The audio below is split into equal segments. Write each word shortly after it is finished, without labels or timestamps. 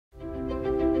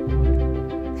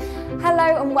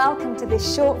Hello and welcome to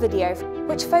this short video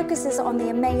which focuses on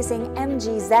the amazing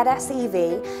MG ZS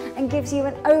EV and gives you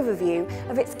an overview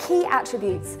of its key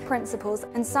attributes, principles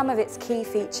and some of its key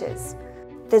features.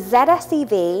 The ZS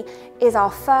EV is our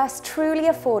first truly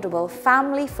affordable,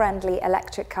 family-friendly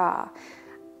electric car.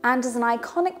 And as an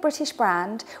iconic British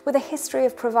brand with a history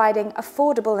of providing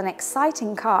affordable and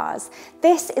exciting cars,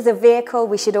 this is a vehicle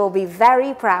we should all be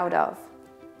very proud of.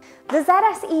 The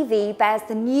ZS EV bears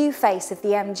the new face of the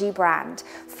MG brand,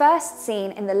 first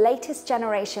seen in the latest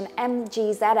generation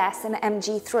MG ZS and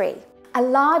MG3. A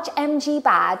large MG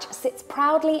badge sits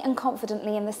proudly and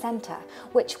confidently in the centre,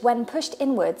 which when pushed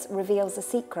inwards reveals a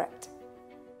secret.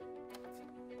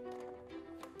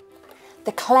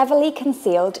 The cleverly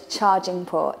concealed charging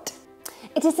port.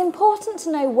 It is important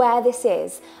to know where this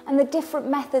is and the different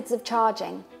methods of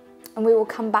charging, and we will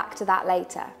come back to that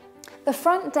later. The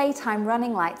front daytime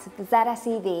running lights of the ZS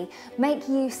EV make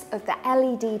use of the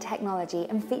LED technology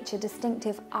and feature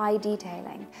distinctive eye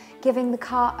detailing, giving the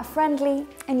car a friendly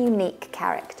and unique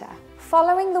character.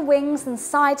 Following the wings and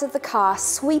sides of the car,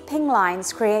 sweeping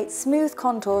lines create smooth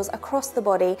contours across the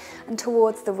body and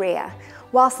towards the rear,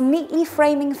 whilst neatly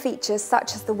framing features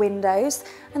such as the windows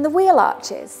and the wheel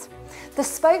arches. The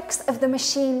spokes of the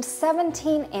machined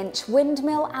 17-inch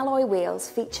windmill alloy wheels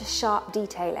feature sharp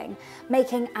detailing,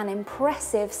 making an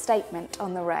impressive statement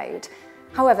on the road.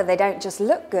 However, they don't just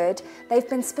look good, they've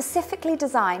been specifically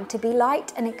designed to be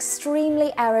light and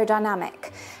extremely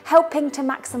aerodynamic, helping to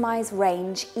maximise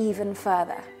range even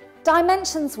further.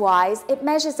 Dimensions-wise, it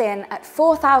measures in at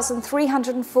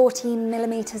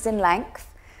 4,314mm in length,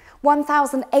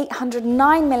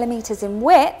 1,809mm in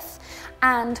width,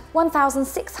 and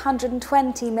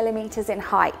 1,620mm in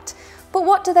height. But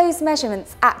what do those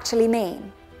measurements actually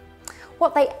mean?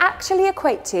 What they actually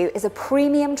equate to is a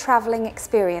premium travelling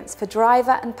experience for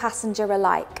driver and passenger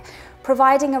alike,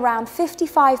 providing around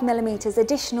 55mm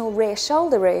additional rear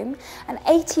shoulder room and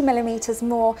 80mm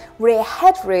more rear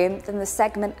headroom than the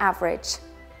segment average.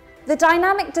 The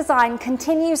dynamic design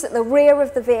continues at the rear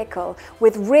of the vehicle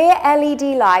with rear LED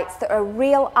lights that are a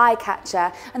real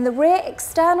eye-catcher, and the rear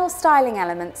external styling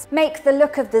elements make the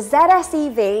look of the ZS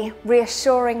EV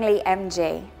reassuringly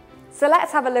MG. So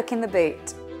let's have a look in the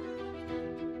boot.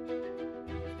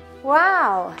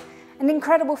 Wow! An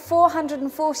incredible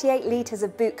 448 litres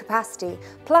of boot capacity,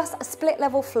 plus a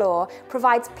split-level floor,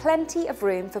 provides plenty of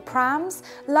room for prams,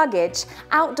 luggage,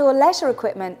 outdoor leisure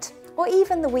equipment, or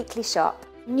even the weekly shop.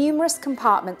 Numerous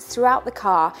compartments throughout the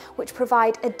car which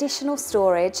provide additional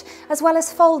storage, as well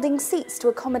as folding seats to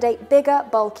accommodate bigger,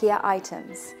 bulkier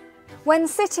items. When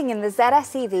sitting in the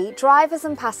ZS EV, drivers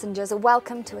and passengers are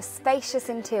welcome to a spacious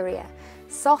interior.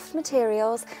 Soft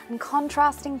materials and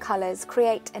contrasting colours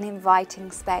create an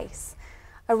inviting space.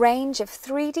 A range of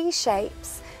 3D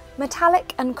shapes,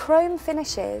 metallic and chrome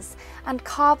finishes, and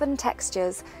carbon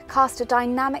textures cast a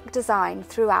dynamic design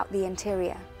throughout the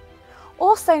interior.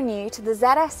 Also new to the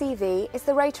ZS EV is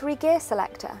the rotary gear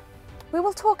selector. We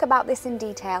will talk about this in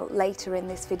detail later in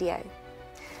this video.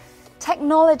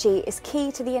 Technology is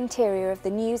key to the interior of the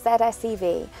new ZS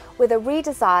EV, with a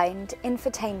redesigned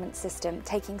infotainment system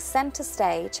taking centre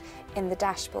stage in the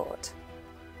dashboard.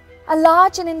 A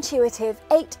large and intuitive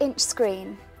 8-inch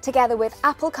screen, together with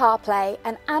Apple CarPlay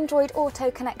and Android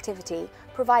Auto connectivity,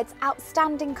 provides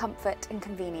outstanding comfort and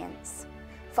convenience.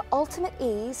 For ultimate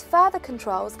ease, further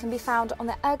controls can be found on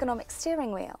the ergonomic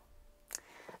steering wheel.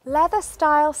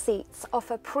 Leather-style seats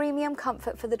offer premium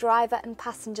comfort for the driver and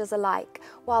passengers alike,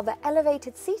 while the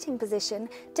elevated seating position,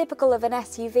 typical of an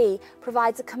SUV,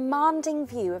 provides a commanding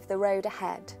view of the road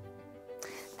ahead.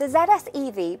 The ZS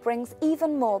EV brings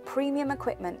even more premium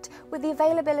equipment with the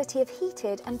availability of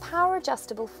heated and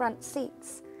power-adjustable front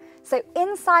seats. So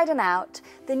inside and out,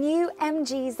 the new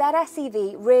MG ZS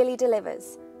EV really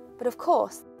delivers. But of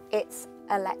course, it's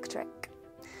electric.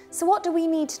 So what do we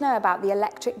need to know about the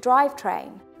electric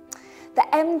drivetrain? The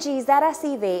MG ZS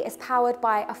EV is powered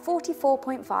by a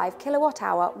 44.5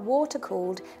 kilowatt-hour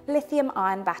water-cooled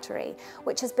lithium-ion battery,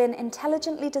 which has been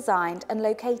intelligently designed and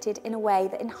located in a way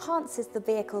that enhances the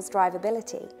vehicle's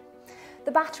drivability.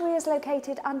 The battery is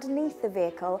located underneath the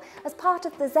vehicle as part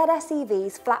of the ZS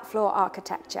EV's flat floor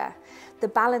architecture. The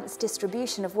balanced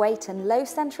distribution of weight and low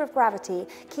centre of gravity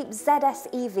keeps ZS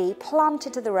EV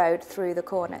planted to the road through the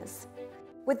corners.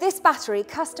 With this battery,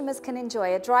 customers can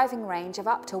enjoy a driving range of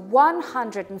up to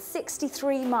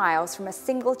 163 miles from a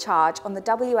single charge on the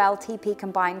WLTP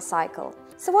combined cycle.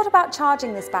 So what about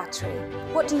charging this battery?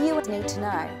 What do you need to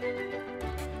know?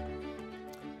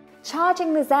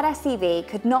 Charging the ZS EV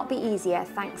could not be easier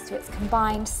thanks to its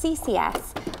combined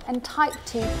CCS and Type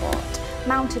 2 port,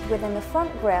 mounted within the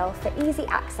front grille for easy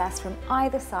access from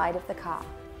either side of the car.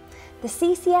 The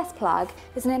CCS plug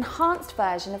is an enhanced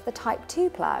version of the Type 2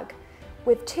 plug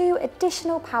with 2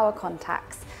 additional power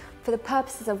contacts for the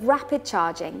purposes of rapid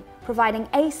charging, providing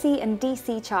AC and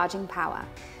DC charging power.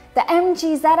 The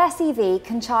MG ZS EV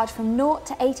can charge from 0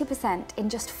 to 80% in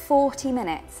just 40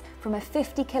 minutes from a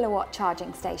 50 kilowatt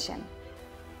charging station.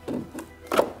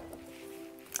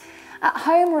 At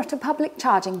home or at a public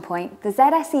charging point, the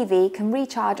ZS EV can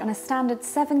recharge on a standard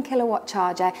 7 kilowatt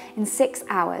charger in 6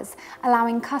 hours,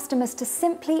 allowing customers to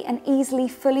simply and easily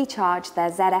fully charge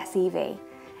their ZS EV.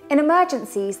 In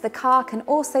emergencies, the car can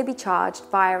also be charged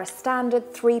via a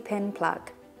standard 3-pin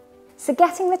plug. So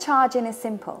getting the charge in is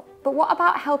simple, but what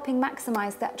about helping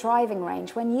maximise that driving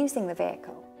range when using the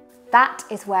vehicle? That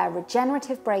is where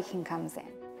regenerative braking comes in.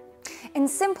 In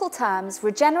simple terms,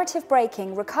 regenerative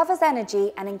braking recovers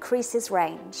energy and increases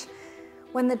range.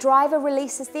 When the driver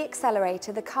releases the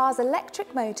accelerator, the car's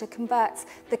electric motor converts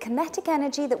the kinetic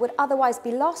energy that would otherwise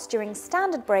be lost during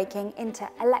standard braking into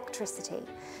electricity.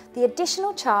 The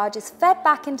additional charge is fed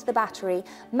back into the battery,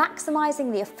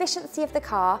 maximising the efficiency of the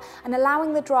car and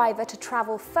allowing the driver to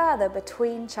travel further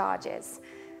between charges.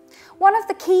 One of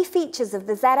the key features of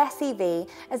the ZS EV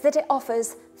is that it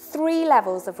offers 3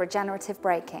 levels of regenerative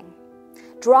braking.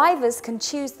 Drivers can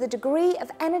choose the degree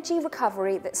of energy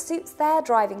recovery that suits their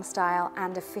driving style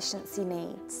and efficiency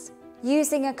needs.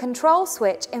 Using a control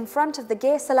switch in front of the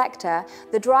gear selector,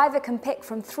 the driver can pick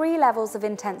from 3 levels of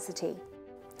intensity.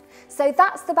 So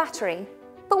that's the battery.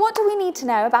 But what do we need to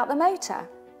know about the motor?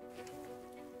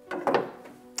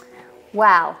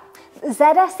 Well, the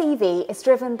ZS EV is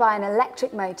driven by an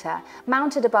electric motor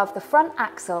mounted above the front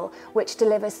axle, which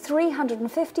delivers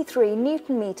 353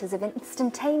 Newton-meters of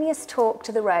instantaneous torque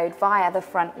to the road via the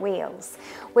front wheels.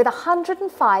 With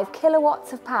 105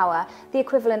 kilowatts of power, the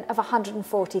equivalent of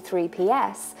 143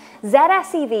 PS,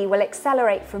 ZS EV will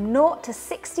accelerate from 0 to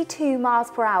 62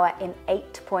 miles per hour in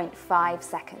 8.5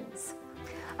 seconds.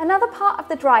 Another part of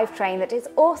the drivetrain that is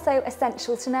also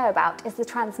essential to know about is the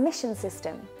transmission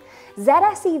system.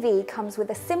 ZS EV comes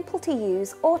with a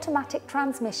simple-to-use automatic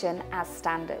transmission as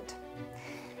standard.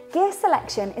 Gear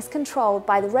selection is controlled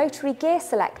by the rotary gear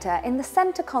selector in the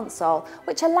centre console,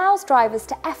 which allows drivers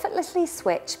to effortlessly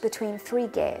switch between 3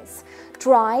 gears: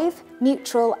 drive,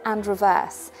 neutral and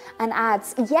reverse, and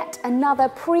adds yet another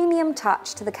premium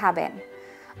touch to the cabin.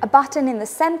 A button in the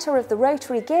centre of the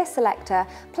rotary gear selector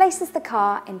places the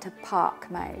car into park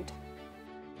mode.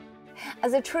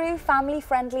 As a true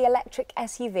family-friendly electric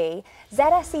SUV,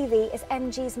 ZS EV is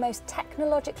MG's most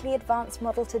technologically advanced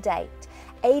model to date,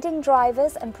 aiding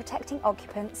drivers and protecting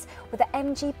occupants with the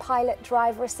MG Pilot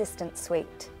Driver Assistance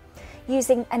Suite.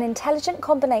 Using an intelligent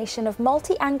combination of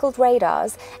multi-angled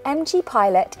radars, MG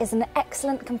Pilot is an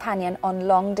excellent companion on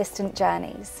long-distance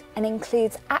journeys and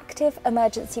includes active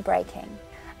emergency braking.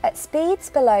 At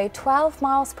speeds below 12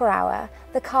 miles per hour,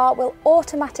 the car will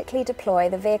automatically deploy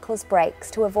the vehicle's brakes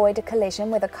to avoid a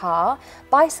collision with a car,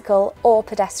 bicycle or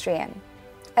pedestrian.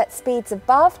 At speeds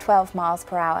above 12 miles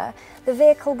per hour, the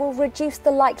vehicle will reduce the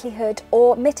likelihood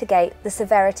or mitigate the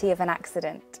severity of an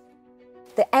accident.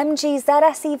 The MG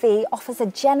ZS EV offers a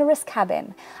generous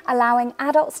cabin, allowing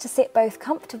adults to sit both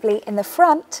comfortably in the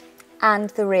front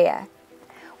and the rear.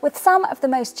 With some of the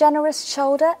most generous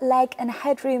shoulder, leg and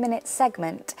headroom in its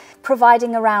segment,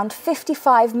 providing around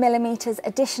 55mm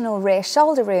additional rear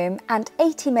shoulder room and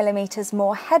 80mm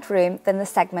more headroom than the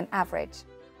segment average.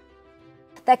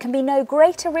 There can be no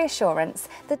greater reassurance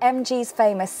than MG's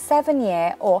famous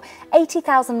 7-year or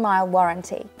 80,000-mile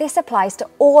warranty. This applies to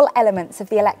all elements of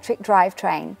the electric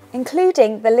drivetrain,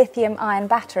 including the lithium-ion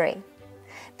battery.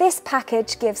 This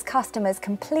package gives customers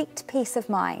complete peace of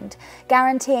mind,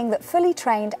 guaranteeing that fully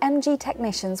trained MG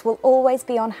technicians will always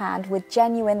be on hand with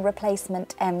genuine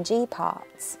replacement MG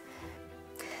parts.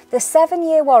 The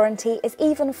 7-year warranty is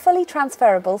even fully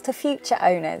transferable to future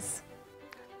owners.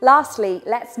 Lastly,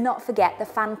 let's not forget the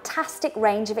fantastic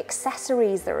range of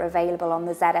accessories that are available on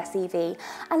the ZS EV,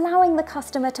 allowing the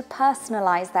customer to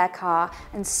personalise their car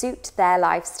and suit their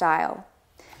lifestyle.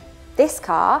 This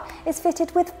car is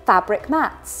fitted with fabric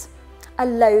mats, a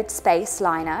load space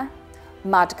liner,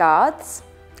 mud guards,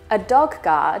 a dog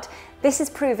guard — this is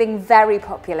proving very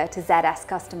popular to ZS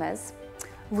customers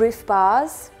 — roof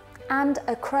bars and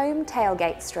a chrome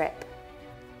tailgate strip.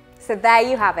 So there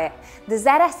you have it. The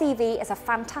ZS EV is a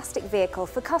fantastic vehicle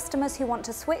for customers who want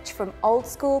to switch from old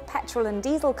school petrol and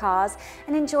diesel cars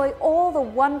and enjoy all the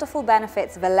wonderful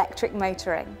benefits of electric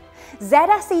motoring.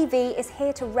 ZS EV is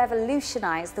here to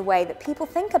revolutionise the way that people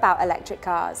think about electric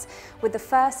cars. With the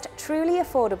first truly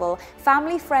affordable,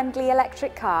 family-friendly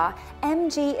electric car,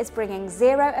 MG is bringing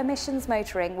zero emissions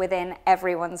motoring within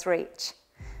everyone's reach.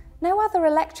 No other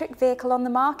electric vehicle on the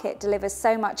market delivers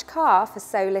so much car for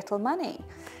so little money.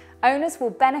 Owners will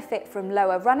benefit from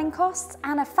lower running costs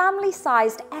and a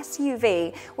family-sized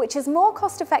SUV, which is more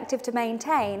cost-effective to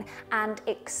maintain and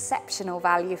exceptional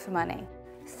value for money.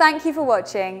 Thank you for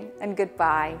watching, and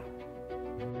goodbye.